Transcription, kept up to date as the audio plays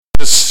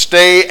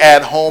stay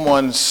at home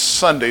on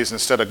Sundays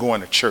instead of going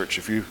to church,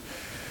 if you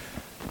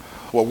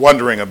were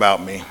wondering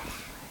about me.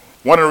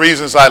 One of the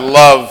reasons I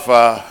love,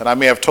 and I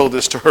may have told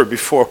this to her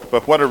before,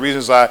 but one of the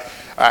reasons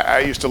I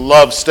used to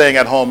love staying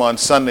at home on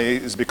Sunday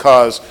is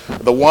because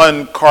the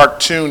one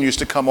cartoon used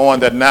to come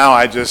on that now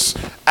I just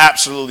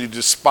absolutely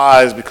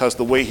despise because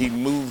the way he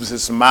moves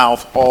his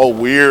mouth all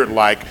weird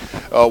like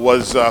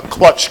was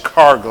Clutch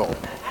Cargo.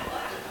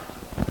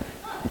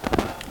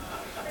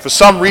 For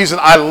some reason,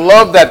 I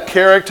loved that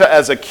character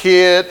as a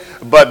kid,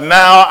 but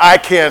now I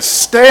can't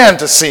stand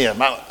to see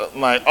him. I'm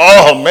like,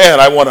 oh man,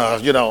 I want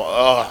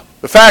to,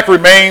 The fact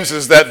remains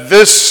is that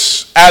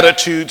this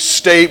attitude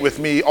stayed with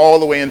me all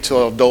the way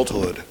until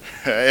adulthood.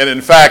 And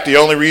in fact, the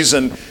only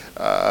reason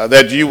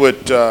that you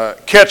would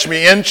catch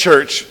me in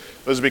church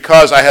was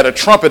because I had a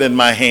trumpet in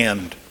my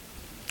hand.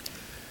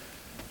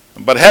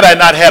 But had I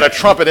not had a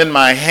trumpet in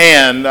my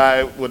hand,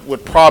 I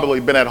would probably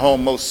have been at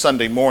home most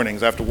Sunday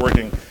mornings after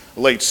working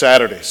late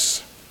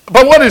Saturdays.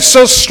 But what is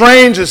so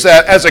strange is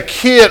that as a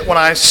kid, when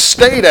I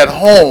stayed at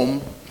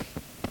home,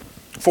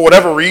 for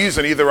whatever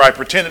reason, either I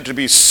pretended to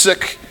be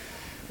sick,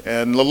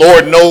 and the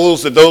Lord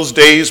knows that those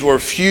days were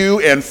few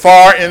and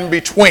far in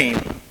between,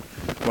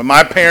 when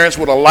my parents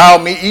would allow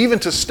me even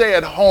to stay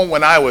at home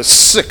when I was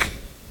sick.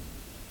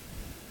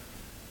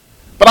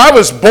 But I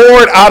was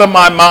bored out of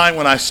my mind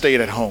when I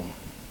stayed at home.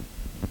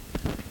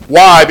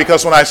 Why?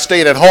 Because when I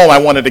stayed at home, I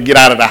wanted to get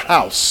out of the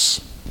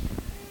house.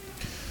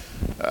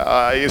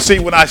 You see,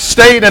 when I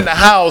stayed in the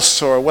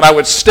house, or when I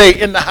would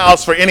stay in the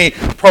house for any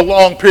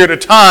prolonged period of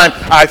time,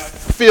 I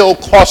feel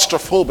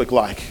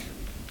claustrophobic-like.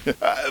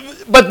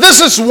 But this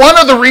is one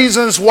of the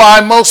reasons why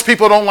most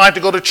people don't like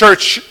to go to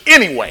church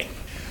anyway.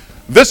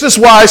 This is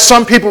why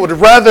some people would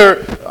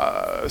rather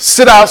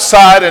sit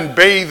outside and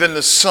bathe in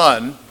the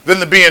sun than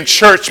to be in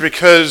church,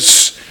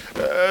 because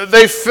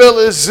they feel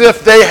as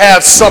if they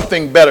have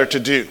something better to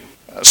do.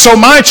 So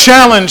my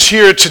challenge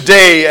here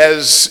today,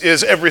 as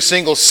is every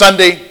single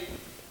Sunday,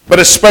 but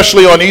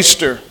especially on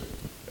Easter,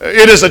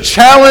 it is a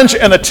challenge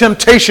and a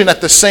temptation at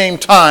the same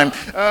time,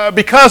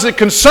 because it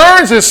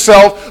concerns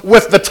itself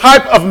with the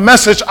type of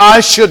message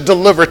I should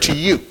deliver to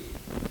you.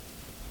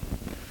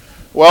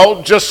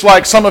 Well, just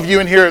like some of you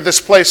in here at this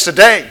place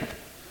today,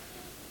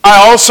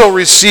 I also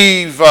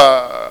receive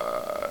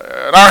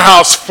at our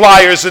house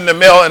flyers in the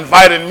mail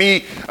inviting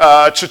me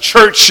to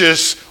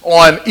churches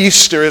on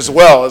Easter as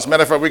well. As a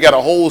matter of fact, we got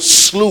a whole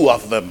slew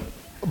of them.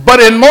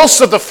 But in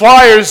most of the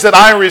flyers that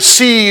I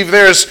receive,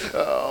 there's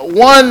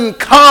one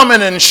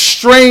common and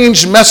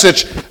strange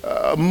message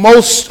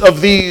most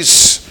of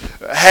these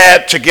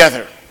had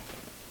together.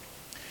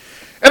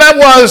 And that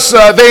was,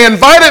 they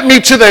invited me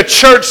to their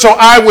church so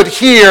I would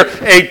hear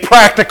a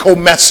practical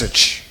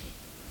message.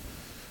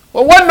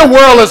 Well, what in the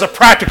world is a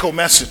practical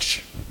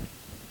message?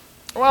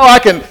 Well,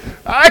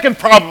 I can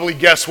probably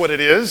guess what it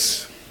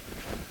is.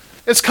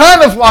 It's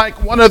kind of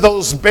like one of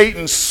those bait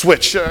and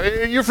switch.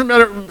 You're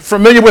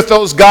familiar with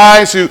those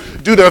guys who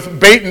do the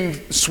bait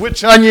and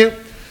switch on you?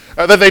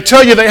 That they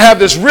tell you they have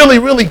this really,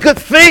 really good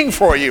thing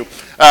for you.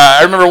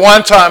 I remember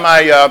one time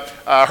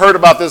I heard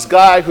about this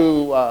guy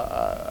who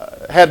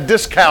had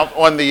discount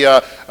on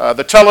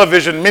the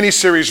television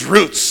miniseries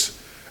Roots.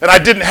 And I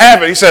didn't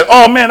have it. He said,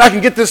 oh man, I can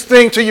get this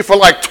thing to you for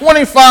like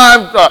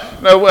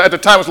 $25, no, at the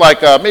time it was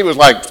like, maybe it was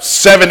like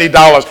 $70.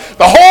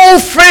 The whole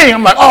thing,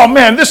 I'm like, oh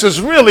man, this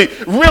is really,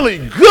 really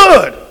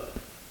good.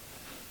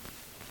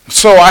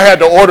 So I had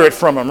to order it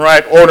from him,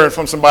 right? Order it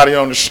from somebody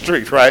on the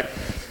street, right?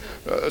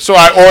 So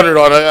I ordered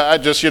on it. I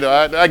just,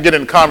 I get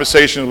in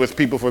conversations with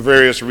people for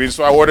various reasons.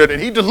 So I ordered it,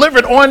 and he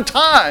delivered on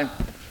time.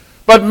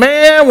 But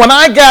man, when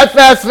I got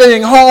that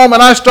thing home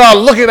and I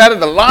started looking at it,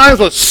 the lines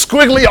were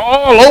squiggly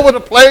all over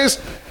the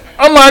place.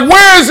 I'm like,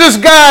 where is this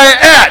guy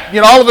at?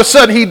 All of a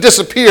sudden he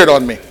disappeared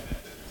on me.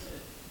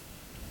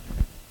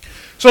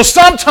 So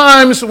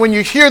sometimes when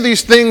you hear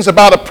these things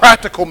about a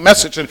practical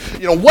message and,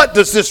 what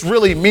does this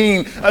really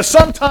mean?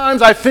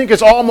 Sometimes I think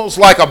it's almost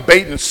like a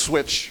bait and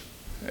switch.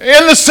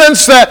 In the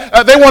sense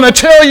that they want to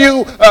tell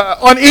you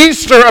on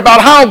Easter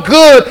about how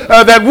good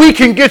that we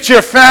can get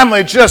your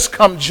family, just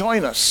come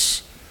join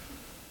us.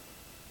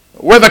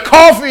 Where the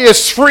coffee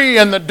is free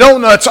and the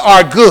donuts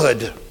are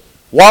good.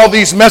 While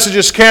these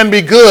messages can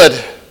be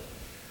good,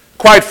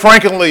 quite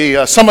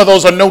frankly, some of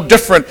those are no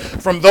different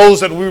from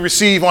those that we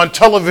receive on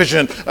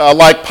television,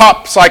 like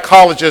pop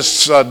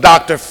psychologist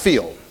Dr.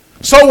 Phil.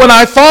 So when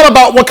I thought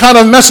about what kind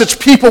of message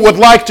people would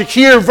like to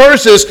hear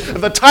versus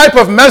the type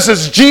of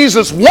message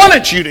Jesus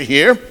wanted you to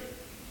hear,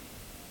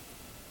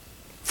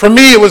 for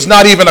me it was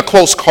not even a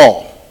close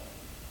call.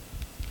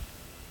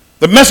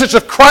 The message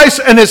of Christ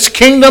and his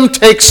kingdom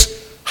takes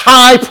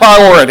high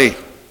priority.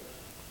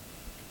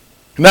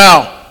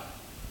 Now,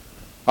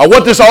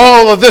 what does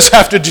all of this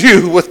have to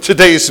do with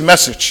today's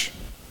message?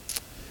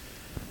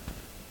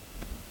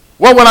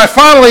 Well, when I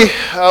finally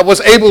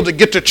was able to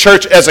get to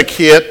church as a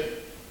kid,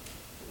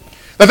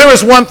 that there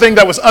was one thing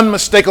that was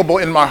unmistakable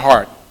in my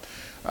heart.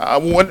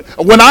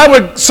 When I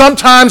would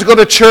sometimes go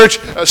to church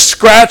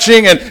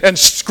scratching and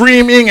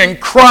screaming and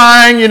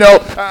crying,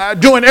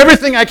 doing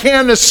everything I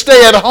can to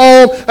stay at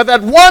home,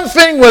 that one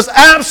thing was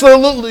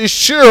absolutely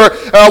sure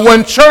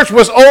when church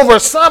was over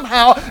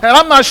somehow, and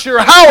I'm not sure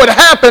how it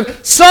happened,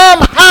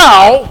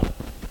 somehow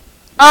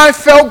I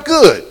felt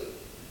good.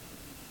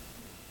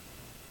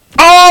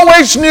 I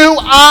always knew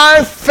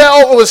I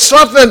felt it was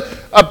something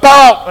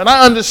about, and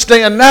I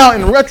understand now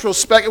in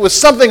retrospect, it was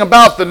something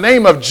about the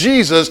name of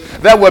Jesus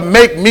that would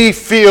make me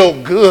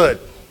feel good.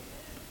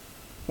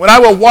 When I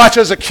would watch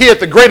as a kid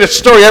the greatest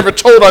story ever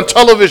told on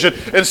television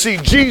and see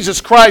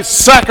Jesus Christ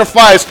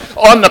sacrificed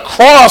on the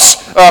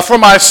cross for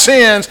my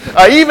sins,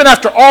 even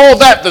after all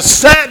that, the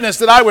sadness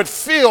that I would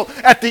feel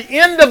at the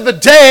end of the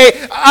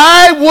day,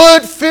 I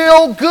would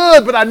feel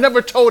good, but I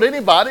never told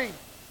anybody.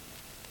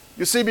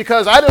 You see,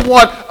 because I didn't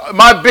want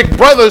my big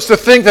brothers to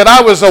think that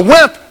I was a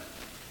wimp.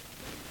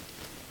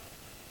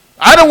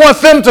 I didn't want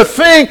them to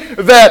think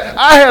that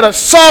I had a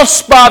soft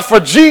spot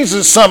for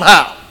Jesus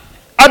somehow.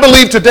 I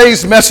believe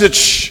today's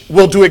message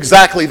will do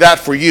exactly that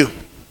for you.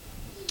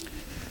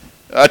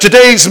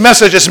 Today's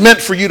message is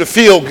meant for you to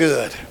feel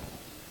good.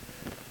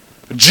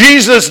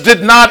 Jesus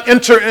did not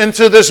enter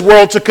into this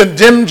world to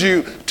condemn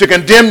you.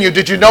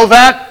 Did you know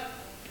that?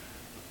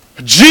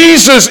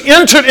 Jesus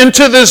entered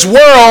into this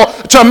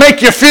world to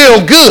make you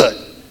feel good.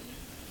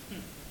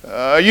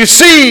 You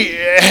see,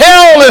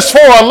 hell is for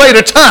a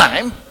later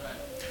time.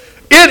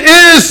 It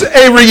is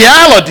a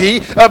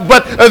reality,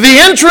 but the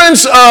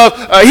entrance of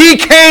he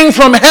came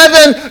from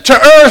heaven to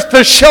earth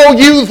to show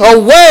you the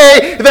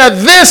way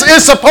that this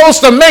is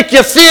supposed to make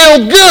you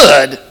feel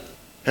good.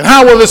 And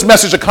how will this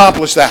message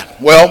accomplish that?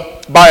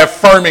 Well, by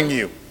affirming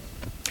you.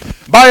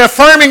 By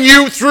affirming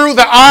you through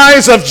the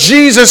eyes of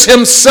Jesus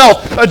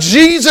himself.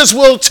 Jesus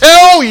will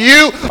tell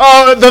you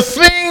the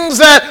things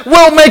that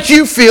will make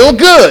you feel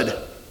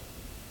good.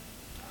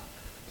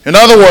 In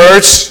other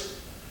words,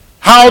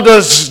 how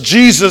does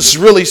Jesus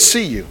really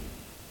see you?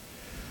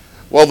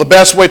 Well, the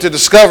best way to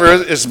discover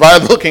it is by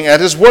looking at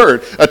his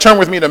word. Turn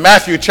with me to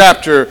Matthew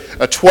chapter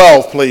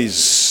 12,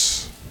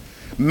 please.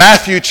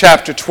 Matthew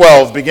chapter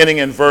 12, beginning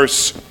in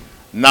verse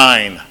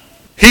 9.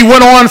 He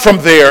went on from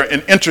there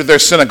and entered their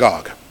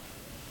synagogue.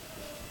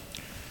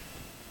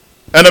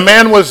 And a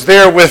man was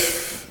there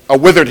with a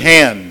withered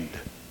hand.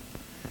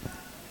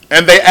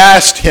 And they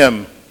asked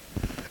him,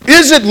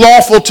 "Is it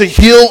lawful to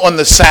heal on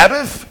the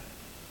Sabbath?"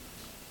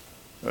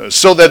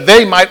 So that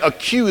they might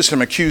accuse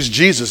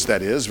Jesus,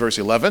 that is, verse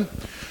 11.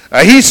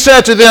 He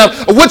said to them,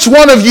 "Which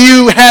one of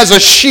you has a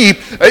sheep,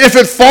 if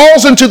it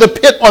falls into the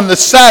pit on the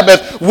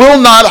Sabbath, will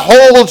not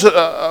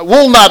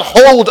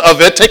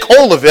take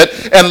hold of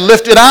it and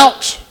lift it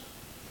out?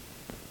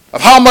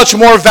 Of how much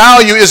more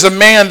value is a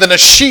man than a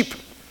sheep?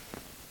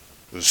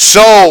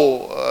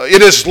 So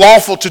it is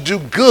lawful to do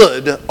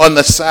good on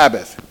the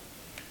Sabbath."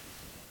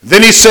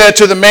 Then he said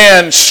to the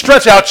man,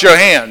 "Stretch out your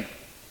hand."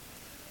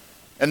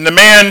 And the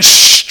man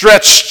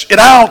stretched it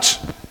out,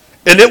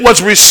 and it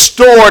was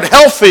restored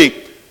healthy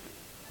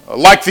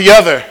like the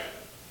other.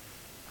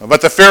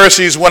 But the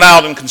Pharisees went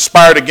out and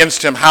conspired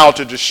against him how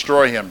to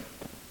destroy him.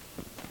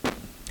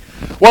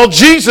 Well,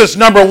 Jesus,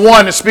 number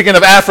one, is speaking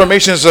of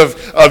affirmations of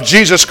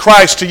Jesus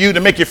Christ to you to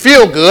make you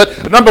feel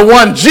good. Number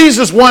one,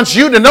 Jesus wants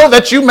you to know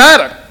that you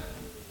matter.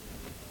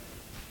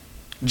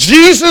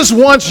 Jesus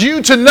wants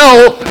you to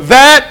know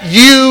that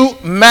you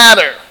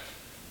matter.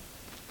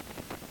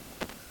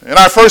 In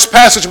our first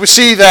passage, we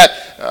see that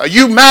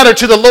you matter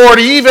to the Lord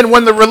even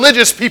when the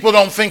religious people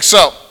don't think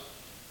so.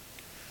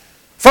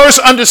 First,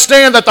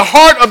 understand that the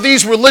heart of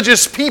these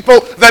religious people,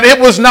 that it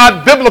was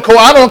not biblical.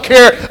 I don't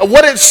care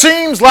what it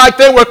seems like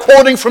they were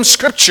quoting from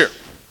Scripture.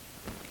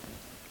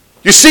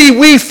 You see,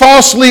 we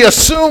falsely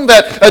assume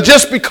that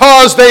just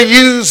because they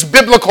use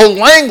biblical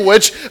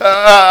language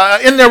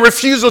in their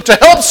refusal to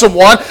help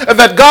someone,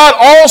 that God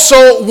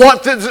also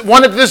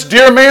wanted this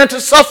dear man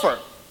to suffer.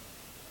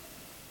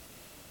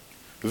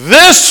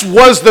 This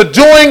was the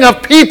doing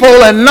of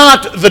people and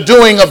not the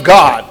doing of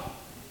God.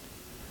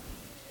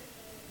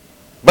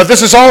 But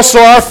this is also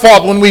our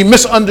fault when we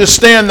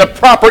misunderstand the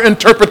proper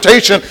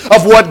interpretation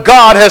of what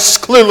God has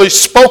clearly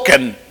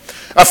spoken.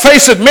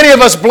 Face it, many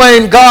of us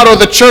blame God or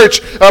the church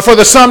for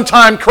the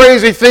sometime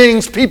crazy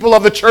things people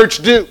of the church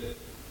do.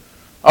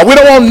 We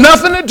don't want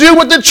nothing to do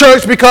with the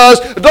church because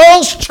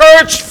those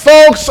church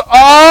folks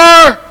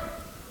are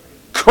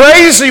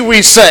crazy,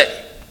 we say.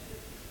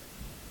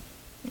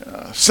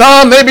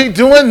 Some, they be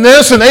doing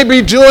this and they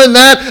be doing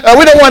that.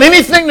 We don't want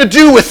anything to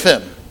do with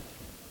them.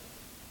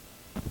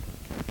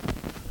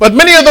 But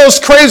many of those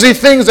crazy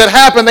things that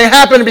happen, they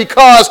happen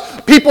because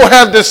people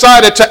have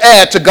decided to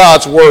add to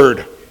God's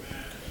word.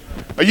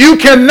 You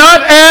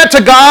cannot add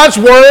to God's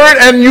word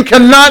and you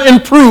cannot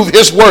improve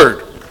his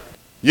word.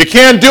 You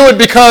can't do it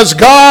because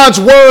God's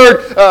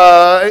word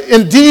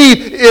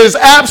indeed is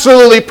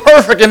absolutely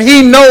perfect and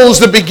he knows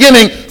the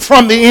beginning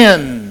from the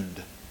end.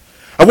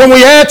 When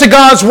we add to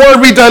God's word,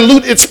 we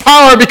dilute its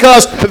power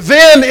because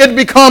then it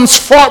becomes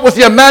fraught with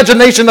the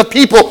imagination of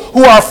people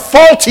who are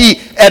faulty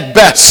at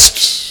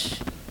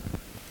best.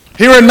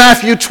 Here in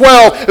Matthew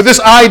 12,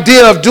 this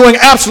idea of doing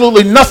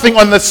absolutely nothing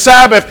on the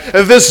Sabbath,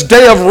 this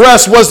day of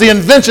rest, was the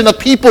invention of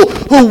people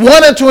who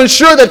wanted to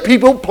ensure that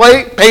people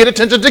paid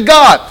attention to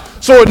God.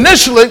 So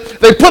initially,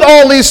 they put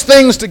all these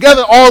things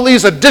together, all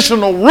these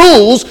additional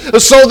rules,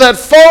 so that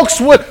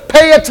folks would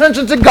pay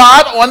attention to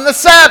God on the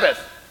Sabbath.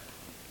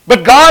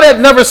 But God had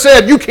never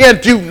said, you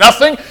can't do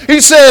nothing.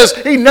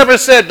 He never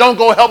said, don't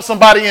go help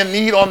somebody in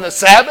need on the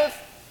Sabbath.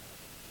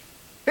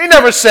 He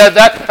never said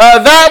that.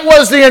 That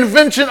was the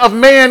invention of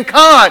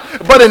mankind.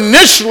 But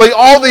initially,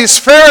 all these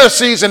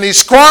Pharisees and these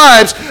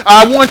scribes,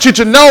 I want you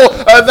to know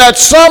that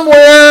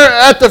somewhere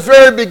at the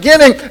very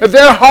beginning,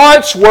 their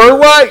hearts were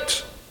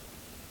right.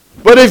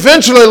 But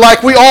eventually,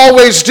 like we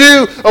always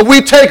do,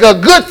 we take a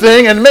good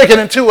thing and make it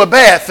into a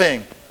bad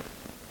thing.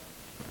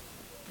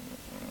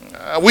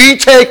 We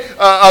take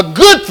a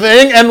good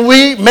thing and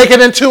we make it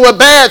into a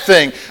bad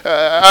thing.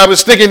 I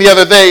was thinking the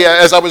other day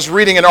as I was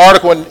reading an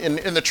article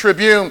in the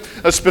Tribune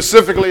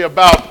specifically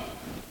about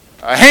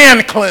a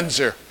hand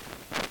cleanser.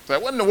 So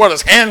what in the world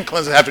does hand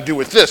cleanser have to do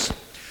with this?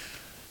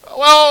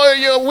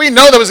 Well, we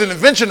know there was an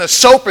invention of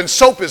soap, and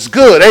soap is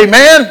good.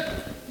 Amen?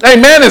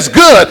 Amen is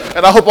good.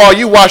 And I hope all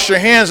you wash your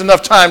hands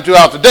enough time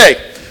throughout the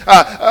day.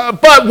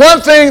 But one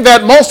thing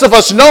that most of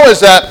us know is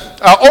that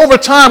over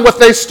time what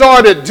they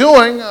started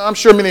doing, I'm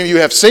sure many of you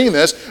have seen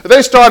this,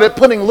 they started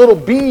putting little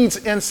beads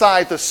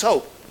inside the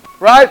soap,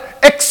 right?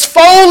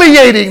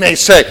 Exfoliating, they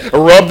say.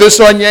 Rub this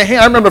on your hand.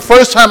 I remember the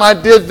first time I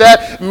did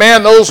that,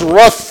 man, those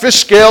rough fish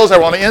scales that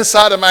were on the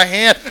inside of my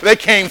hand, they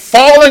came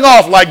falling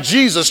off like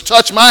Jesus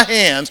touched my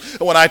hands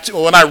when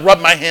I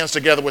rubbed my hands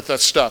together with that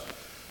stuff.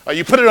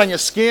 You put it on your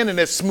skin and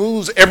it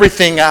smooths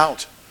everything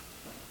out.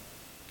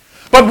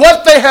 But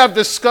what they have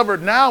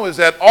discovered now is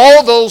that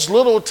all those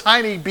little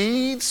tiny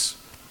beads,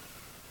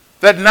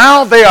 that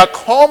now they are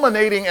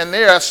culminating and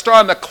they are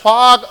starting to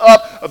clog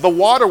up the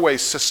waterway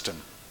system.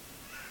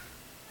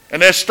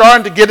 And they're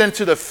starting to get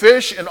into the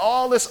fish and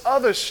all this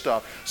other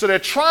stuff. So they're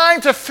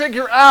trying to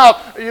figure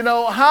out,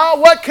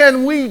 what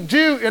can we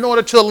do in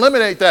order to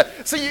eliminate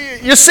that? So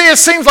you see, it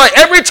seems like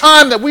every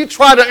time that we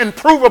try to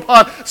improve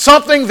upon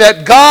something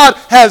that God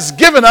has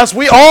given us,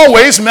 we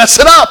always mess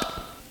it up.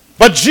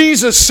 But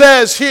Jesus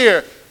says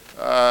here,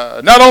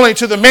 not only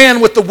to the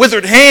man with the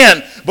withered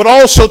hand, but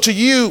also to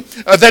you,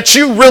 that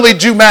you really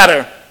do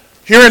matter.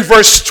 Here in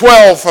verse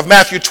 12 of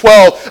Matthew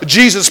 12,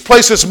 Jesus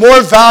places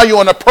more value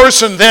on a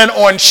person than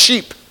on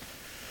sheep.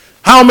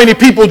 How many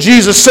people,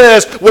 Jesus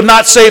says, would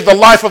not save the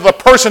life of a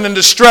person in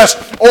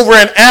distress over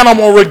an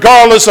animal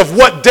regardless of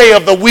what day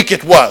of the week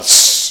it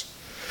was?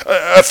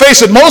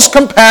 Face it, most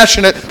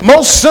compassionate,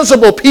 most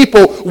sensible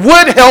people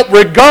would help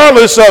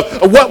regardless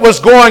of what was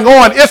going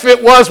on if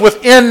it was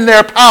within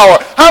their power.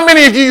 How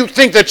many of you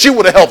think that you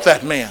would have helped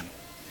that man?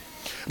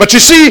 But you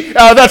see,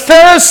 that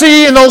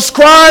Pharisee and those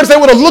scribes, they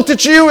would have looked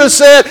at you and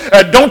said,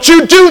 don't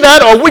you do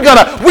that or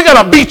we're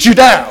gonna beat you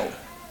down.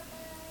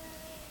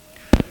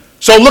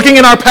 So looking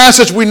in our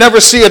passage, we never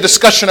see a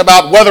discussion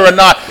about whether or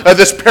not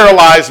this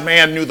paralyzed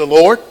man knew the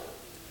Lord.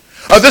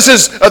 This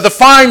is the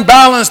fine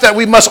balance that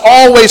we must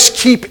always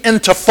keep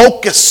into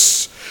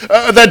focus.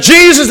 That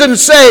Jesus didn't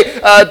say,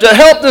 to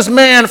help this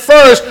man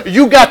first,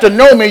 you got to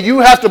know me.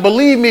 You have to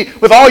believe me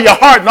with all your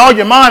heart and all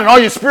your mind and all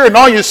your spirit and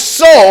all your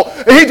soul.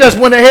 He just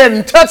went ahead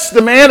and touched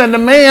the man, and the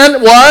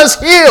man was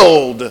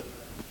healed.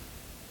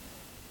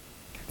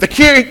 The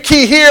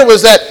key here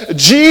was that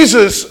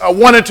Jesus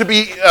wanted to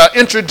be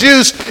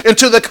introduced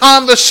into the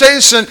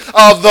conversation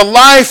of the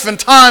life and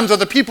times of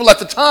the people at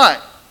the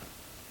time.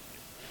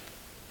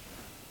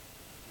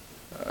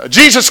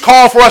 Jesus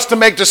called for us to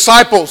make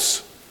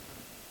disciples.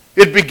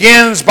 It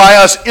begins by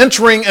us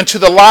entering into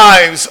the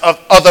lives of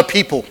other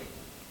people.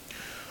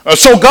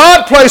 So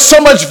God placed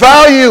so much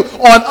value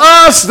on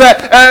us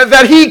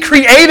that He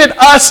created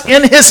us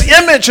in His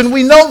image, and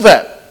we know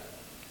that.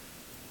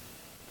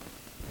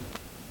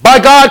 By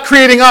God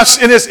creating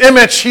us in His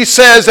image, He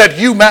says that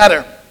you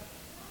matter.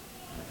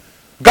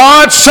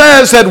 God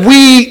says that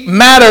we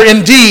matter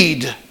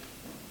indeed.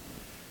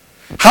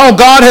 How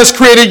God has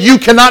created you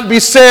cannot be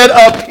said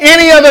of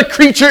any other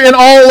creature in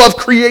all of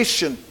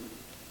creation.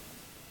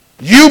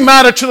 You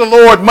matter to the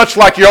Lord much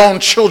like your own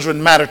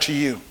children matter to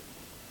you.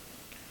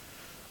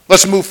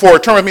 Let's move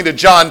forward. Turn with me to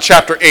John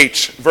chapter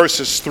 8,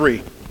 verses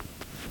 3.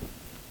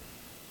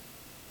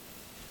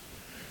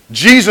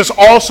 Jesus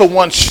also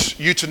wants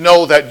you to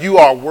know that you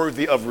are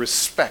worthy of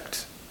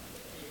respect.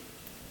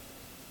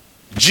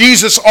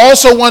 Jesus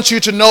also wants you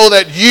to know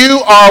that you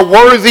are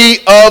worthy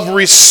of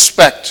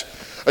respect.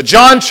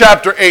 John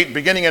chapter 8,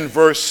 beginning in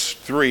verse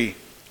 3.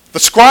 The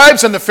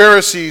scribes and the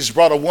Pharisees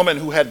brought a woman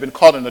who had been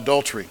caught in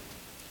adultery.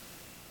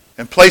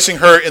 And placing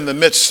her in the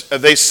midst,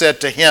 they said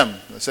to him,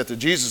 they said to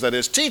Jesus, that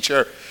is,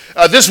 teacher,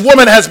 this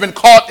woman has been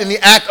caught in the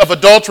act of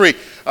adultery.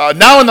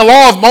 Now in the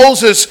law of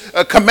Moses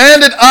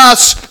commanded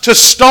us to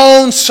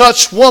stone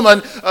such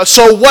woman.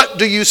 So what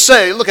do you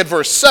say? Look at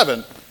verse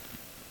 7.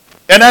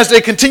 And as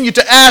they continued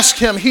to ask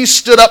him, he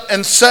stood up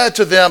and said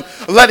to them,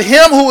 let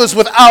him who is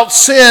without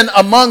sin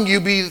among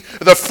you be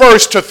the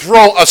first to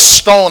throw a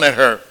stone at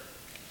her.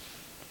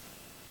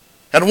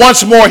 And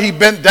once more he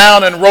bent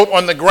down and wrote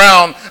on the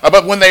ground.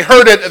 But when they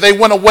heard it, they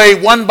went away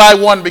one by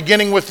one,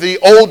 beginning with the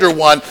older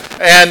one.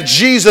 And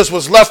Jesus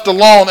was left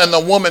alone and the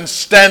woman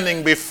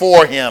standing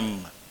before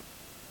him.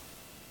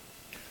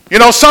 You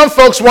know, some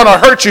folks want to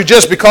hurt you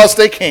just because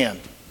they can.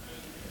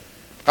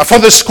 For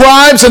the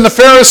scribes and the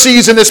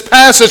Pharisees in this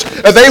passage,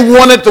 they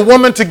wanted the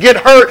woman to get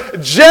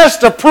hurt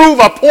just to prove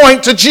a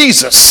point to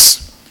Jesus.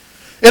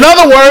 In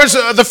other words,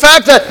 the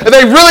fact that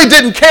they really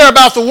didn't care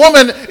about the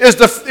woman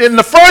in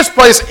the first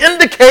place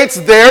indicates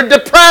their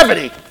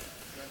depravity.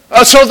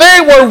 So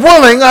they were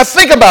willing,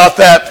 think about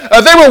that,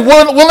 they were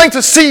willing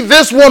to see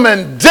this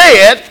woman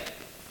dead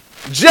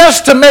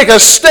just to make a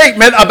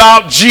statement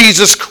about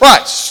Jesus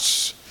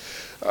Christ.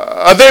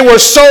 They were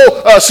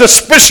so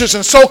suspicious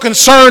and so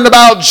concerned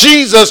about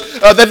Jesus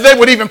that they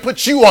would even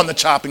put you on the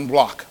chopping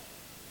block.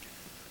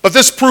 But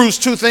this proves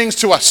two things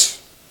to us.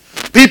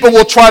 People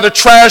will try to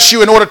trash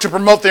you in order to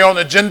promote their own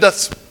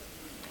agendas.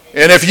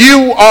 And if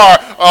you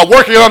are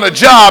working on a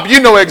job, you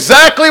know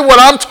exactly what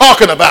I'm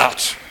talking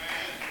about.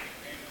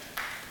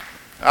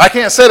 I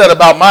can't say that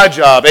about my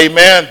job,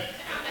 amen.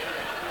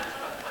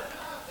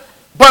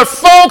 But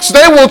folks,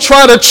 they will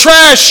try to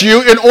trash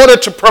you in order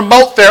to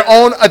promote their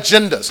own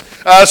agendas.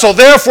 So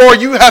therefore,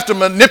 you have to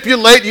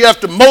manipulate, you have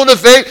to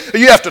motivate,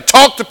 you have to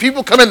talk to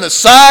people, come in the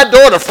side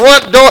door, the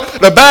front door,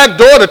 the back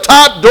door, the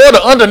top door,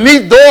 the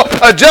underneath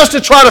door, just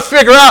to try to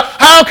figure out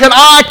how can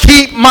I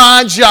keep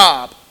my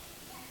job.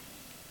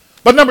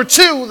 But number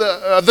two,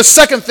 the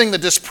second thing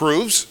that this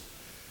proves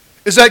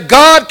is that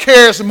God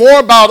cares more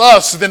about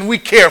us than we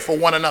care for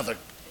one another.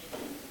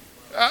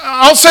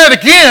 I'll say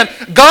it again.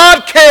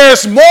 God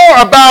cares more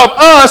about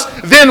us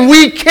than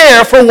we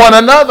care for one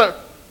another.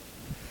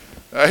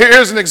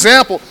 Here's an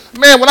example.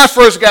 Man, when I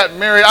first got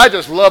married, I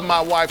just loved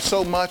my wife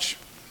so much.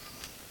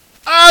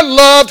 I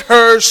loved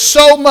her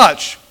so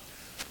much.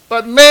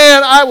 But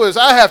man, I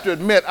have to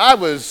admit, I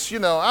was a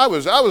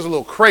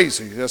little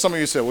crazy. Some of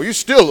you said, well, you're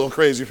still a little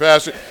crazy,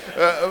 Pastor.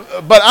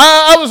 But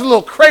I was a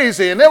little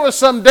crazy. And there were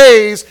some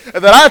days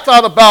that I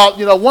thought about,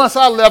 once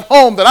I left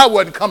home that I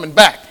wasn't coming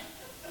back.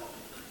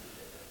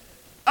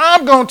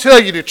 I'm going to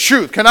tell you the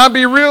truth. Can I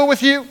be real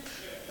with you?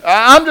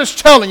 I'm just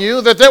telling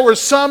you that there were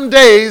some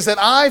days that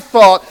I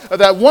thought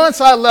that once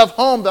I left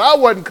home that I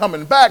wasn't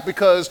coming back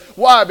because,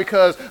 why?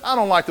 Because I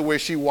don't like the way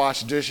she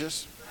washed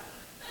dishes.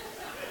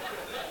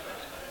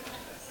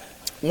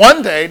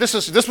 One day, this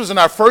was in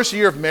our first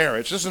year of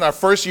marriage.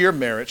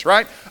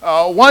 Right?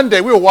 One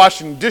day we were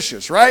washing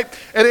dishes, right?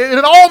 And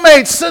it all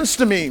made sense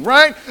to me,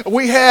 right?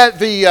 We had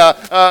you had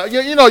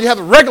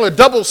the regular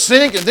double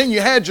sink, and then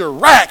you had your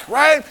rack,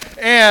 right?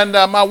 And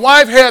my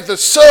wife had the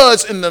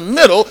suds in the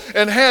middle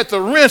and had the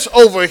rinse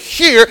over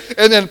here,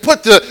 and then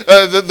put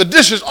the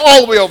dishes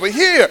all the way over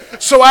here.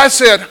 So I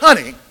said,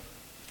 honey,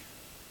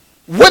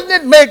 wouldn't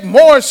it make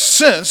more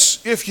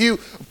sense if you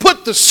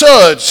put the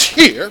suds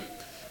here,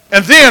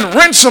 and then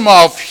rinse them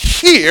off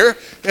here,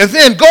 and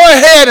then go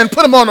ahead and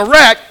put them on the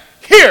rack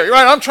here,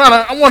 right?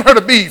 I want her to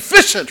be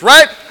efficient,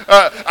 right?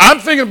 I'm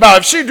thinking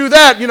about if she do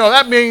that,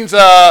 that means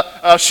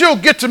she'll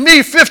get to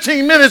me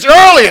 15 minutes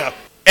earlier.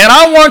 And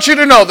I want you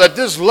to know that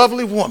this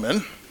lovely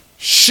woman,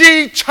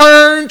 she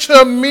turned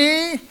to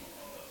me.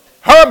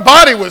 Her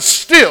body was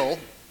still,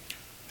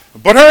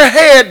 but her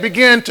head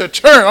began to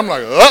turn. I'm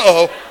like,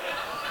 uh-oh.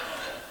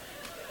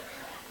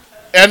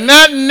 And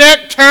that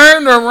neck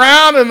turned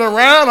around and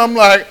around. I'm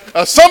like,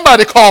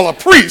 somebody call a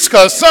priest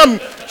because something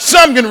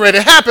getting ready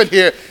to happen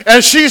here.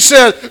 And she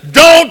said,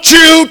 don't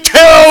you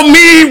tell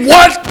me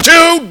what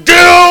to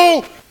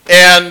do.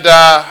 And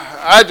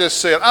I just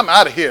said, I'm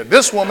out of here.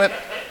 This woman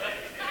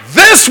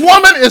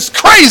is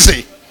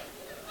crazy.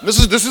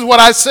 This is what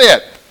I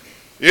said.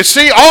 You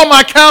see, all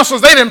my counselors,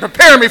 they didn't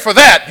prepare me for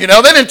that. They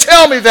didn't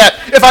tell me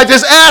that if I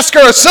just ask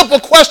her a simple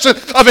question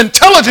of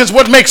intelligence,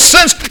 what makes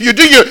sense,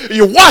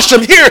 you wash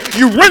them here,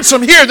 you rinse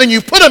them here, then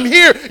you put them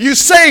here, you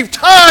save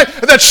time,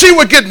 that she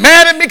would get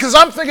mad at me, because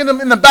I'm thinking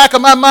in the back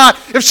of my mind,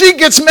 if she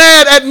gets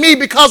mad at me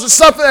because of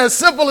something as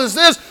simple as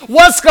this,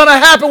 what's going to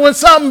happen when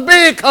something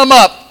big come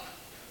up?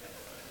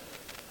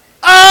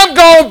 I'm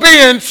going to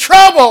be in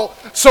trouble.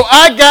 So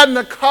I got in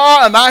the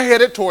car and I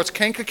headed towards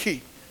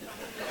Kankakee.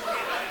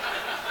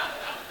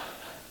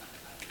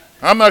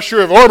 I'm not sure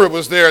if Orbit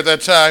was there at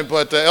that time,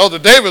 but Elder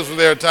Davis was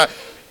there at that time.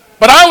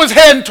 But I was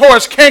heading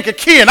towards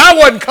Kankakee, and I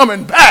wasn't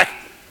coming back.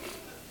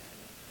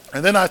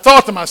 And then I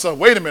thought to myself,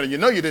 wait a minute, you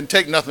didn't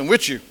take nothing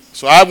with you.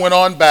 So I went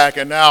on back,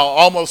 and now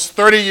almost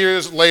 30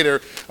 years later,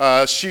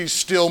 she's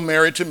still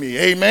married to me.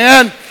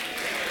 Amen?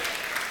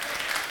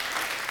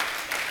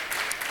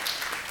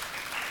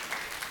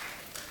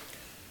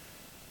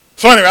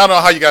 So anyway, I don't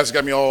know how you guys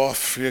got me all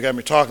off. You got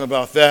me talking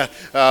about that.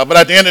 But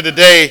at the end of the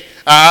day,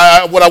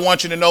 what I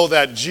want you to know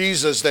that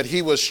Jesus, that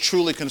he was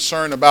truly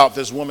concerned about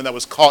this woman that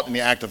was caught in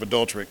the act of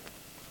adultery.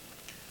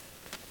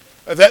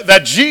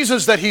 That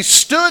Jesus, that he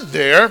stood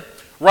there,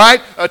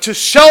 right, to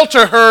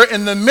shelter her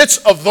in the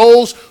midst of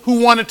those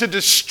who wanted to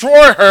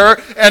destroy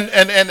her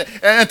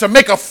and to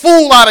make a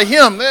fool out of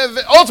him.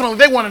 Ultimately,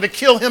 they wanted to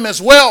kill him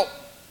as well.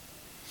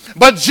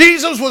 But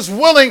Jesus was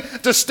willing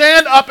to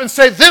stand up and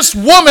say, this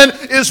woman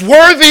is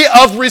worthy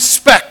of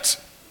respect.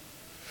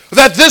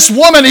 That this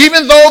woman,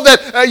 even though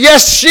that,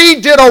 yes, she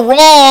did a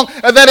wrong,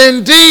 that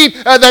indeed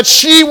that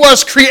she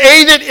was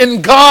created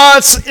in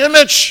God's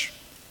image.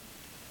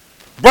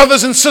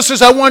 Brothers and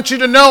sisters, I want you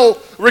to know,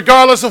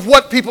 regardless of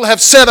what people have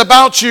said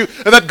about you,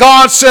 that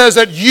God says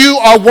that you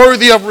are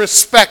worthy of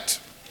respect.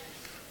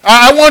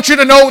 I want you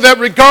to know that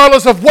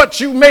regardless of what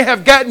you may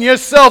have gotten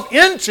yourself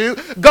into,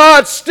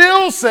 God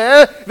still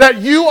said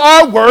that you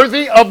are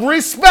worthy of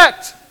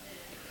respect.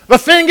 The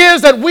thing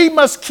is that we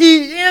must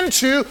key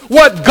into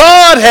what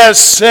God has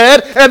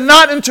said and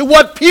not into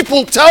what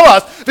people tell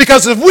us.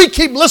 Because if we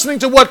keep listening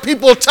to what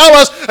people tell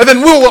us, then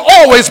we will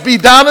always be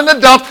down in the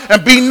dump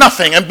and be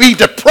nothing and be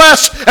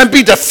depressed and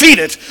be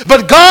defeated.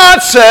 But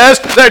God says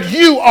that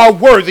you are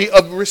worthy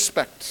of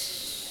respect.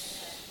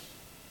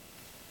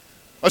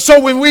 So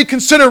when we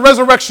consider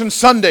Resurrection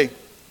Sunday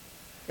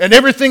and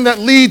everything that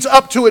leads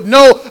up to it,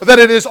 know that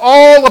it is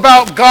all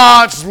about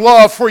God's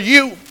love for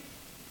you.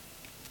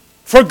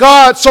 For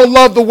God so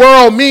loved the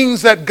world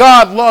means that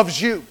God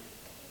loves you.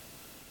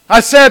 I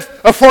said,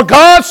 for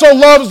God so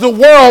loves the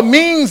world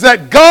means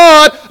that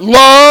God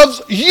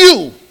loves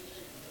you.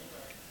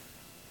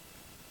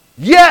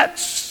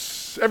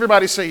 Yet,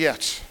 everybody say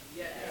yet.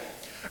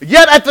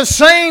 Yet at the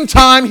same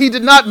time, he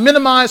did not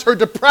minimize her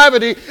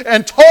depravity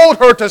and told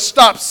her to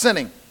stop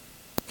sinning.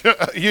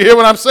 You hear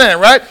what I'm saying,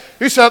 right?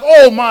 He said,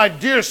 oh, my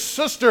dear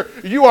sister,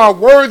 you are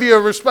worthy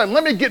of respect.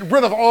 Let me get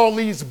rid of all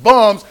these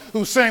bums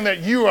who's saying that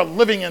you are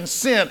living in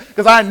sin,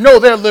 because I know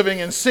they're living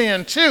in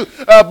sin too.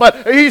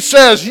 But he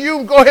says,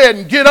 you go ahead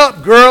and get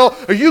up, girl.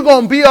 You're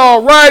going to be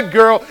all right,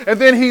 girl. And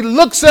then he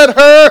looks at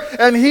her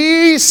and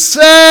he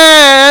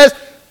says,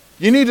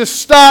 you need to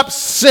stop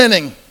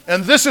sinning.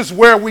 And this is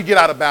where we get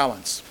out of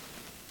balance.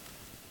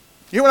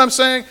 You hear what I'm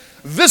saying?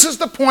 This is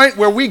the point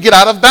where we get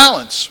out of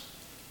balance.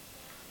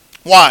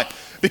 Why?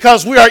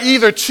 Because we are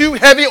either too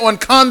heavy on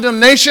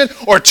condemnation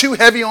or too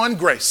heavy on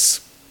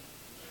grace.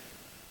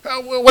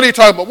 What are you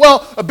talking about?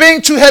 Well,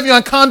 being too heavy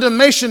on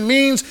condemnation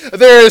means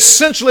there is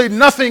essentially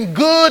nothing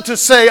good to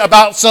say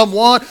about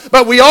someone,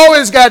 but we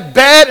always got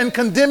bad and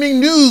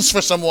condemning news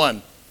for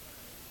someone.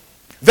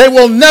 They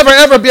will never,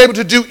 ever be able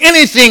to do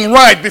anything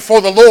right before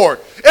the Lord.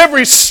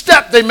 Every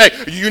step they make,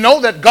 you know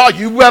that God,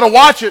 you better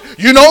watch it.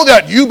 You know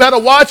that you better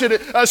watch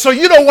it. So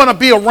you don't want to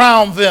be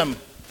around them.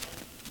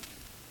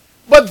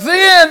 But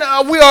then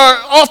we are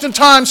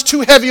oftentimes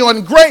too heavy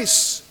on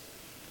grace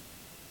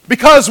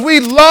because we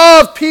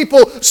love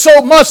people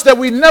so much that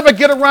we never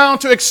get around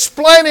to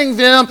explaining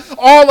them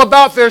all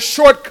about their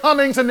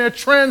shortcomings and their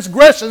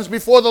transgressions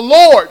before the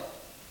Lord.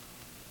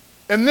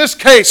 In this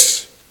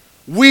case,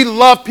 we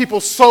love people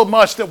so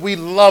much that we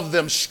love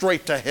them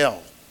straight to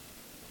hell.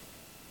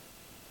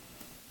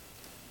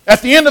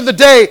 At the end of the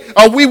day,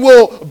 we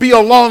will be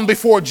alone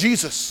before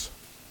Jesus.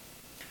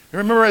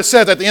 Remember it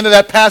says at the end of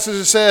that passage,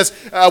 it says,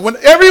 when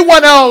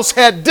everyone else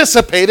had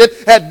dissipated,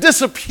 had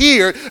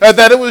disappeared,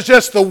 that it was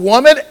just the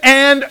woman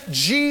and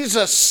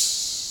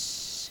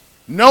Jesus.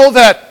 Know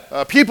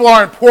that people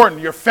are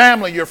important, your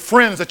family, your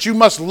friends, that you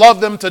must love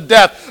them to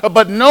death.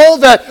 But know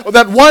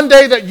that one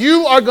day that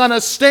you are going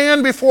to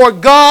stand before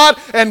God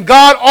and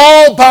God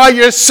all by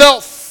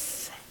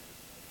yourself.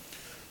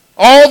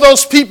 All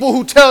those people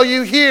who tell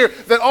you here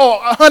that, oh,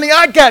 honey,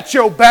 I got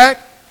your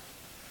back.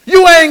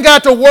 You ain't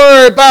got to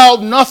worry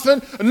about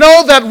nothing.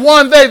 Know that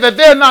one day that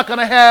they're not going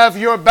to have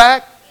your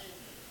back.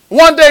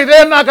 One day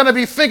they're not going to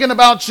be thinking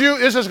about you.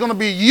 It's just going to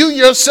be you,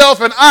 yourself,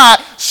 and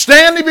I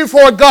standing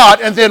before God.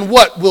 And then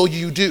what will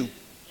you do?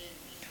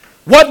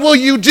 What will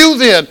you do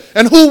then?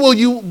 And who will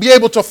you be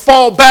able to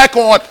fall back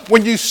on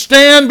when you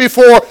stand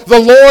before the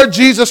Lord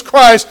Jesus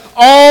Christ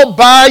all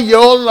by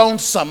your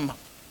lonesome?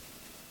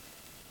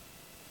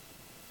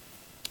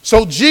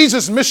 So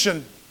Jesus'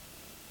 mission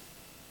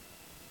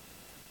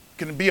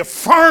can be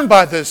affirmed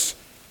by this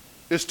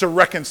is to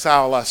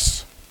reconcile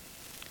us.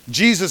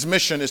 Jesus'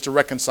 mission is to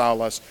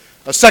reconcile us.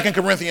 2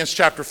 Corinthians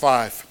chapter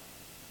 5.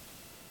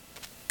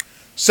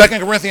 2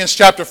 Corinthians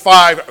chapter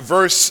 5,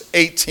 verse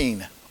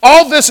 18.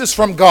 All this is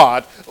from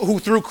God, who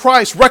through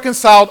Christ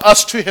reconciled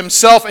us to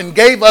himself and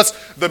gave us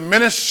the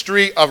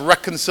ministry of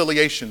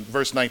reconciliation.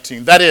 Verse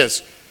 19. That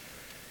is,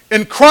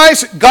 in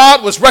Christ,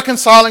 God was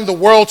reconciling the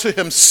world to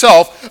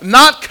himself,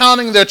 not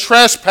counting their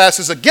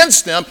trespasses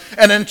against them,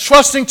 and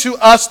entrusting to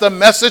us the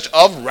message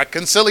of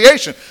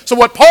reconciliation. So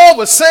what Paul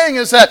was saying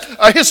is that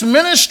his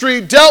ministry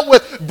dealt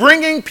with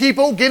bringing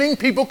people, getting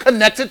people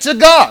connected to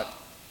God.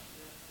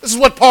 This is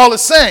what Paul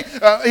is saying.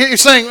 He's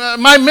saying,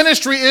 my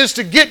ministry is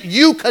to get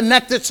you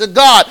connected to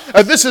God.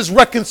 This is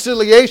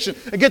reconciliation.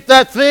 Get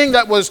that thing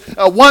that was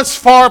once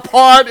far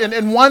apart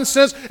in one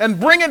sense and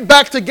bring it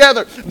back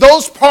together.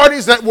 Those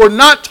parties that were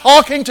not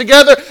talking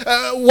together,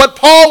 what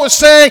Paul was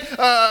saying,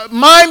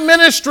 my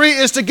ministry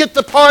is to get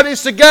the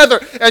parties together.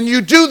 And you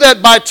do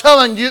that by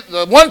telling you,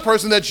 the one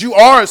person that you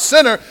are a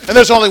sinner and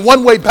there's only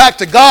one way back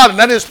to God, and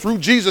that is through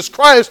Jesus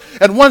Christ.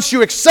 And once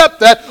you accept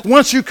that,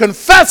 once you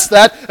confess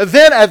that,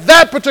 then at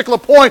that particular particular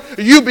point,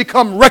 you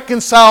become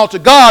reconciled to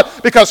God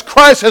because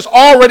Christ has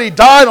already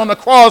died on the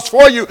cross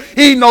for you.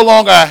 He no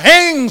longer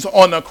hangs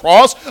on the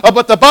cross.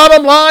 But the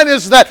bottom line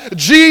is that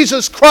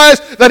Jesus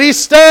Christ, that he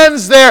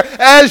stands there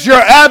as your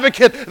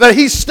advocate, that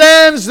he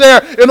stands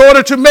there in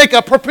order to make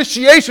a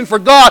propitiation for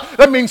God.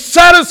 That means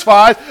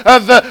satisfy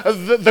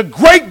the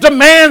great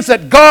demands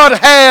that God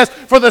has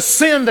for the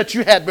sin that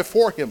you had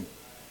before him.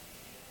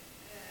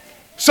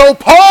 So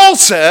Paul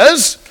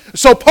says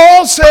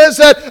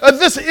that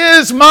this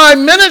is my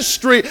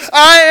ministry.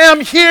 I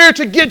am here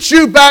to get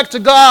you back to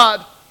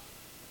God.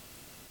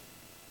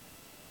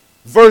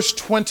 Verse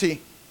 20.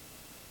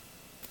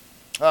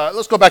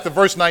 Let's go back to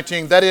verse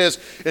 19. That is,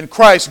 in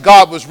Christ,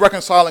 God was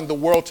reconciling the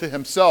world to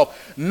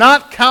himself,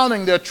 not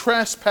counting their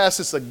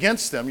trespasses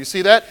against them. You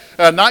see that?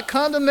 Not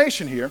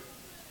condemnation here.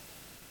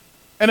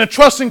 And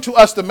entrusting to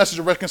us the message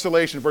of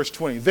reconciliation, verse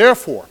 20.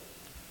 Therefore,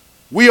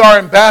 we are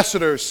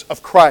ambassadors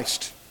of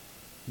Christ,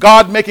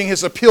 God making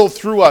his appeal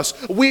through us.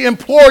 We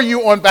implore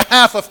you on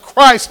behalf of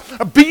Christ,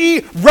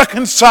 be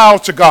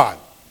reconciled to God.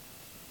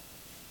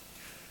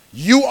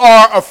 You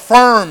are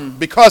affirmed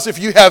because if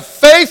you have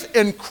faith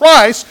in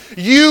Christ,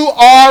 you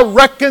are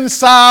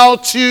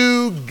reconciled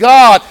to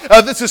God.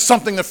 This is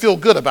something to feel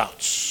good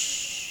about.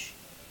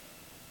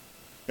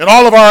 In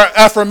all of our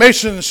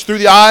affirmations through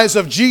the eyes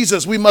of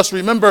Jesus, we must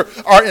remember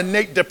our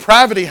innate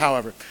depravity,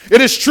 however. It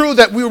is true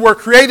that we were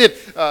created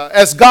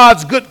as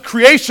God's good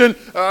creation.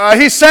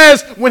 He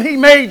says when he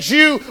made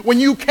you, when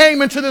you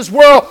came into this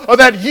world,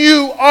 that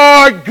you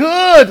are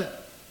good.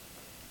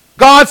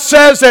 God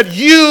says that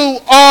you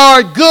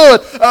are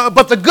good.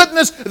 But the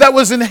goodness that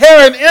was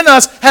inherent in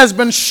us has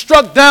been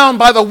struck down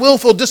by the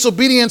willful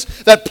disobedience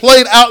that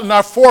played out in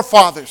our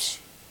forefathers.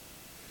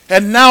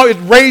 And now it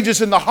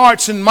rages in the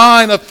hearts and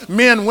mind of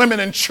men,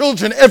 women, and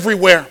children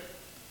everywhere.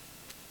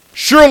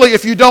 Surely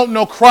if you don't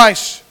know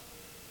Christ,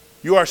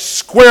 you are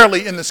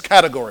squarely in this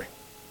category.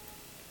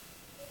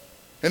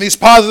 And these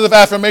positive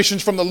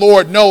affirmations from the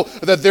Lord know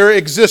that there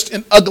exists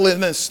an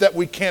ugliness that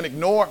we can't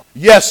ignore.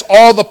 Yes,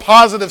 all the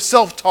positive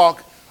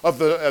self-talk of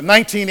the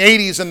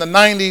 1980s and the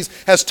 90s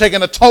has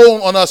taken a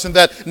toll on us, and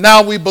that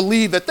now we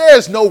believe that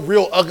there's no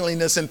real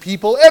ugliness in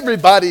people.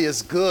 Everybody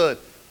is good.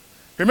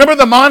 Remember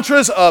the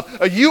mantras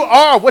of you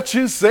are what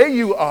you say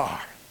you are.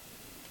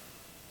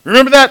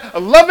 Remember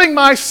that loving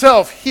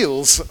myself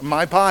heals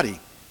my body.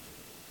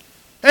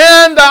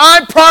 And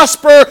I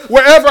prosper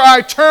wherever I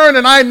turn,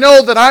 and I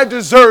know that I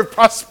deserve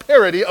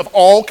prosperity of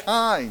all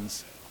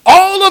kinds.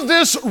 All of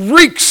this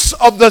reeks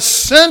of the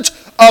scent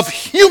of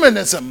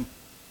humanism.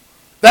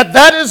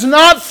 That is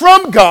not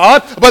from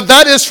God, but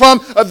that is from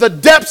the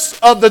depths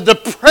of the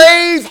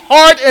depraved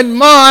heart and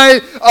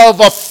mind of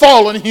a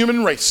fallen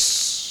human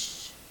race.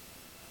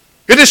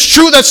 It is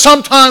true that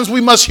sometimes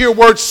we must hear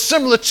words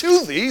similar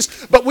to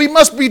these, but we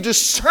must be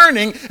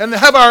discerning and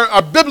have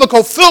our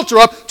biblical filter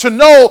up to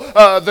know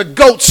the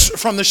goats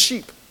from the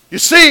sheep. You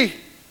see,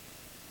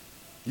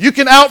 you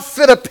can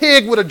outfit a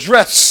pig with a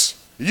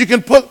dress. You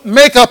can put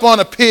makeup on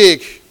a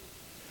pig.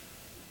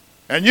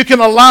 And you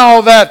can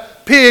allow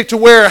that pig to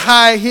wear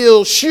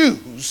high-heel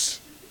shoes.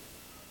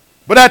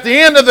 But at the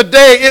end of the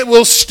day, it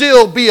will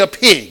still be a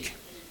pig.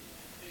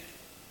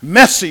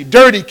 Messy,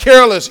 dirty,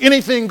 careless,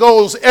 anything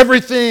goes,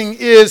 everything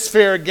is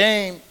fair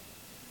game.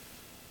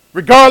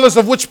 Regardless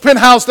of which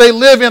penthouse they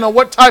live in or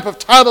what type of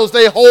titles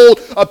they hold,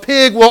 a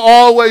pig will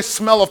always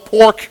smell of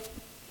pork.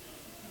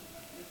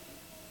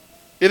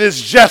 It is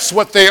just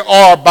what they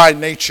are by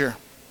nature.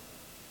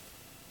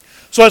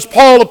 So as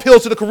Paul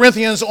appealed to the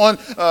Corinthians on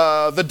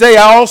the day,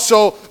 I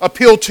also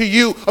appeal to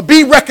you,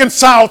 be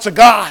reconciled to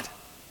God.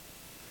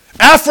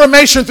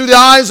 Affirmation through the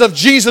eyes of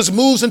Jesus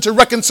moves into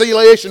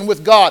reconciliation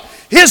with God.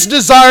 His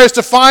desire is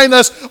to find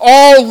us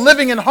all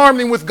living in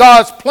harmony with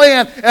God's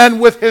plan and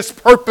with his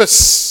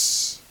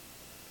purpose.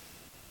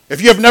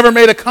 If you have never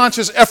made a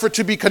conscious effort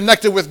to be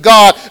connected with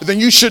God, then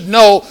you should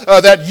know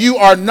that you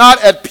are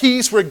not at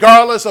peace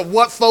regardless of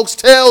what folks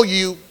tell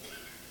you.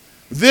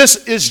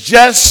 This is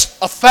just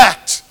a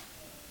fact.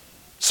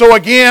 So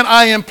again,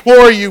 I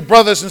implore you,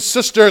 brothers and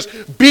sisters,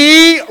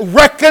 be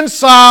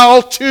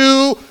reconciled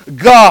to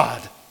God.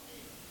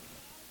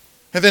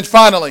 And then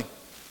finally,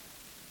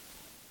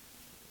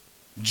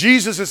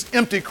 Jesus'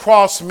 empty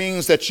cross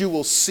means that you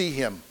will see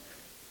him.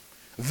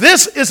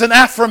 This is an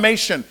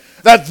affirmation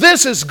that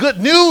this is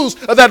good news,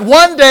 that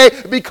one day,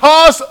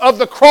 because of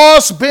the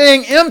cross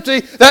being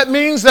empty, that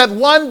means that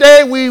one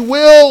day we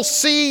will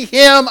see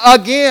him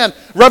again.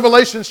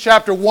 Revelation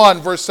chapter 1,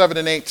 verse 7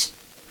 and 8.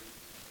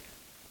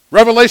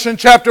 Revelation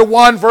chapter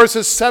 1,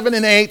 verses 7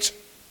 and 8.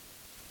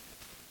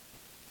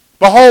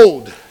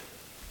 Behold,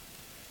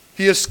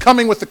 he is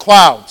coming with the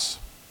clouds,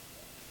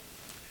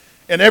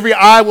 and every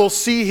eye will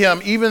see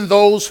him, even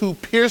those who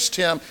pierced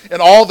him,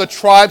 and all the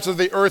tribes of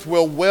the earth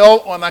will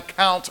wail on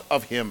account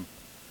of him.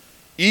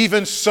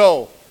 Even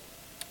so,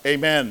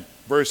 amen.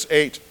 Verse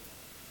 8.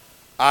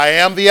 I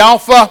am the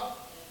Alpha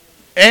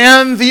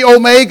and the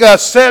Omega,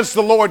 says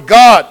the Lord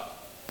God,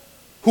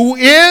 who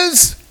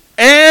is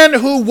and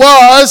who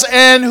was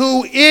and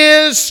who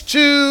is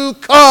to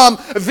come,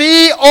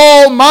 the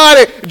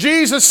Almighty.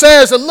 Jesus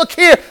says, look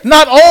here,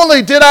 not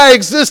only did I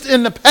exist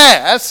in the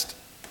past,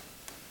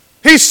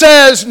 he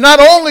says, not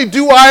only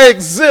do I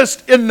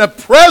exist in the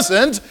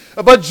present,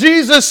 but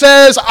Jesus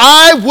says,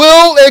 I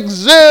will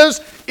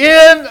exist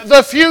in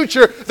the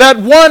future, that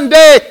one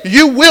day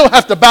you will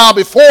have to bow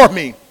before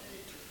me.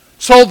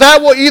 So that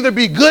will either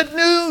be good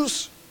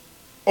news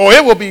or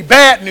it will be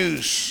bad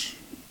news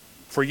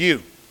for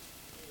you.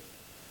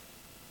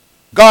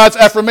 God's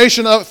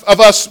affirmation of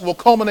us will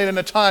culminate in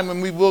a time when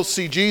we will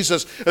see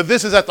Jesus.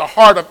 This is at the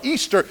heart of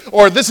Easter,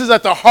 or this is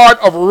at the heart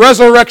of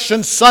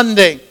Resurrection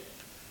Sunday.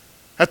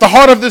 At the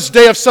heart of this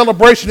day of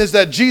celebration is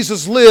that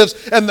Jesus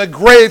lives and the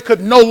grave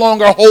could no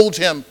longer hold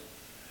him.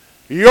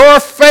 Your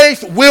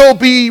faith will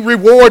be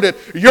rewarded.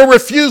 Your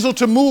refusal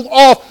to move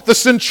off the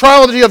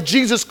centrality of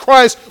Jesus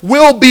Christ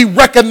will be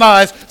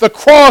recognized. The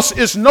cross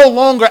is no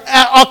longer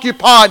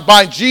occupied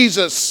by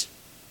Jesus.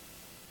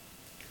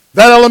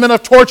 That element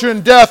of torture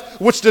and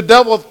death, which the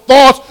devil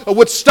thought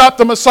would stop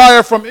the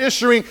Messiah from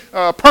issuing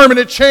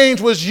permanent change,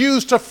 was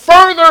used to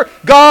further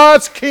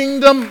God's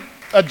kingdom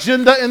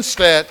agenda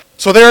instead.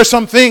 So there are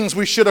some things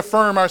we should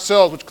affirm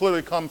ourselves which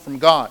clearly come from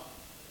God.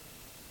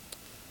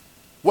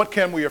 What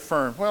can we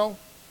affirm? Well,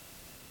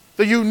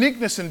 the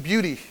uniqueness and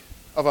beauty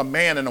of a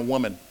man and a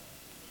woman,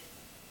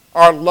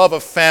 our love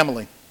of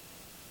family,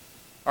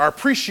 our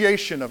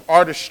appreciation of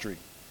artistry,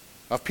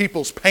 of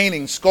people's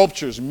painting,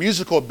 sculptures,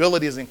 musical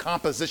abilities in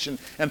composition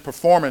and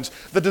performance,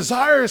 the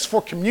desires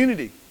for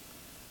community,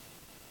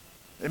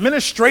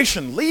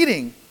 administration,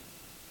 leading,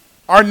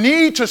 our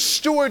need to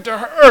steward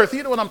the earth.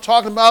 You know what I'm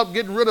talking about,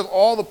 getting rid of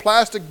all the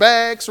plastic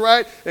bags,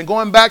 right? And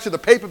going back to the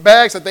paper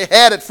bags that they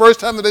had at first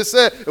time that they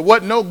said it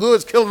wasn't no good,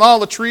 it's killing all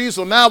the trees,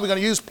 so now we're going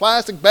to use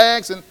plastic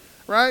bags, and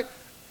right?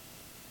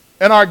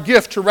 And our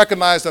gift to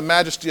recognize the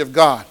majesty of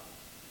God.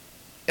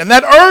 And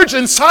that urge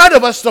inside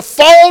of us to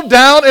fall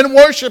down and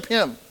worship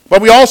him.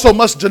 But we also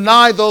must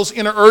deny those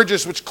inner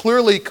urges which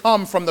clearly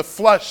come from the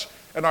flesh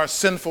and our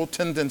sinful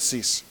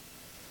tendencies.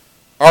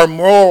 Our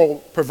moral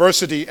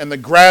perversity and the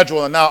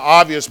gradual and now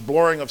obvious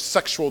blurring of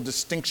sexual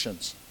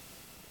distinctions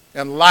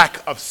and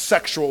lack of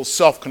sexual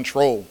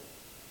self-control.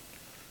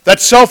 That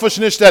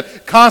selfishness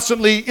that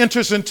constantly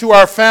enters into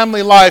our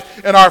family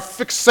life and our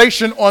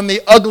fixation on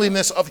the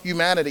ugliness of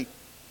humanity.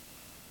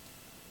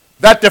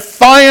 That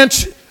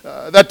defiant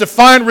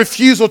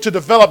refusal to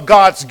develop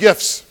God's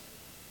gifts.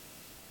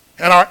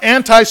 And our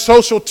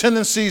antisocial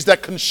tendencies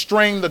that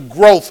constrain the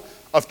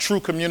growth of true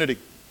community.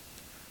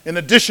 In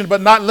addition,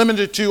 but not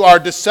limited to, our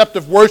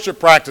deceptive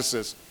worship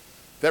practices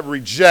that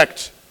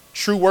reject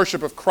true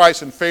worship of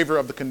Christ in favor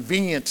of the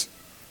convenient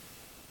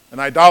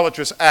and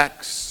idolatrous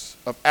acts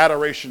of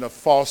adoration of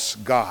false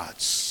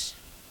gods.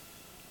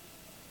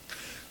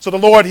 So the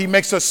Lord, he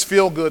makes us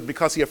feel good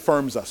because he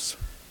affirms us.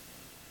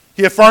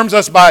 He affirms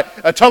us by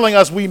telling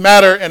us we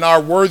matter and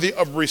are worthy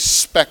of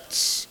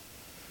respect.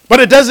 But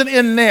it doesn't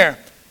end there.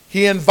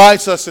 He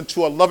invites us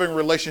into a loving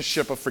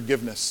relationship of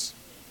forgiveness.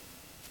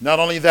 Not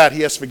only that,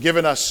 he has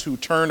forgiven us who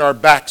turned our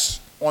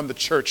backs on the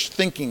church,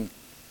 thinking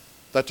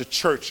that the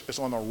church is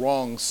on the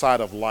wrong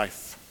side of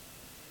life.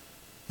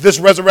 This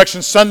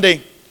Resurrection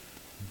Sunday,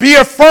 be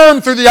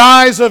affirmed through the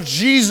eyes of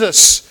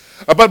Jesus.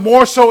 But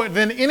more so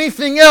than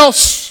anything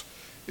else,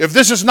 if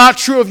this is not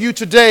true of you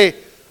today,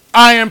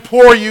 I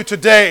implore you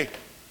today,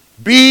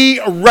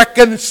 be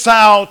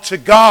reconciled to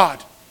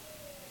God.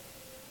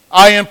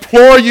 I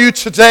implore you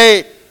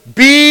today,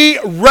 be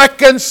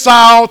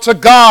reconciled to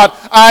God.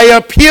 I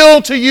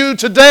appeal to you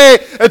today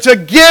to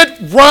get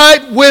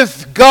right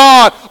with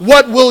God.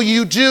 What will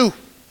you do?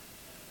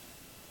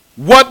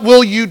 What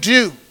will you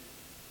do?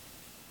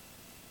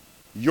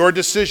 Your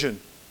decision.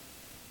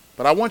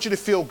 But I want you to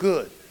feel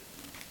good.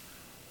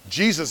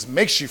 Jesus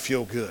makes you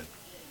feel good.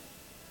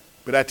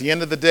 But at the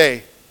end of the day,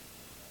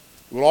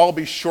 it will all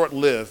be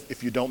short-lived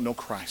if you don't know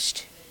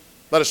Christ.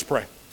 Let us pray.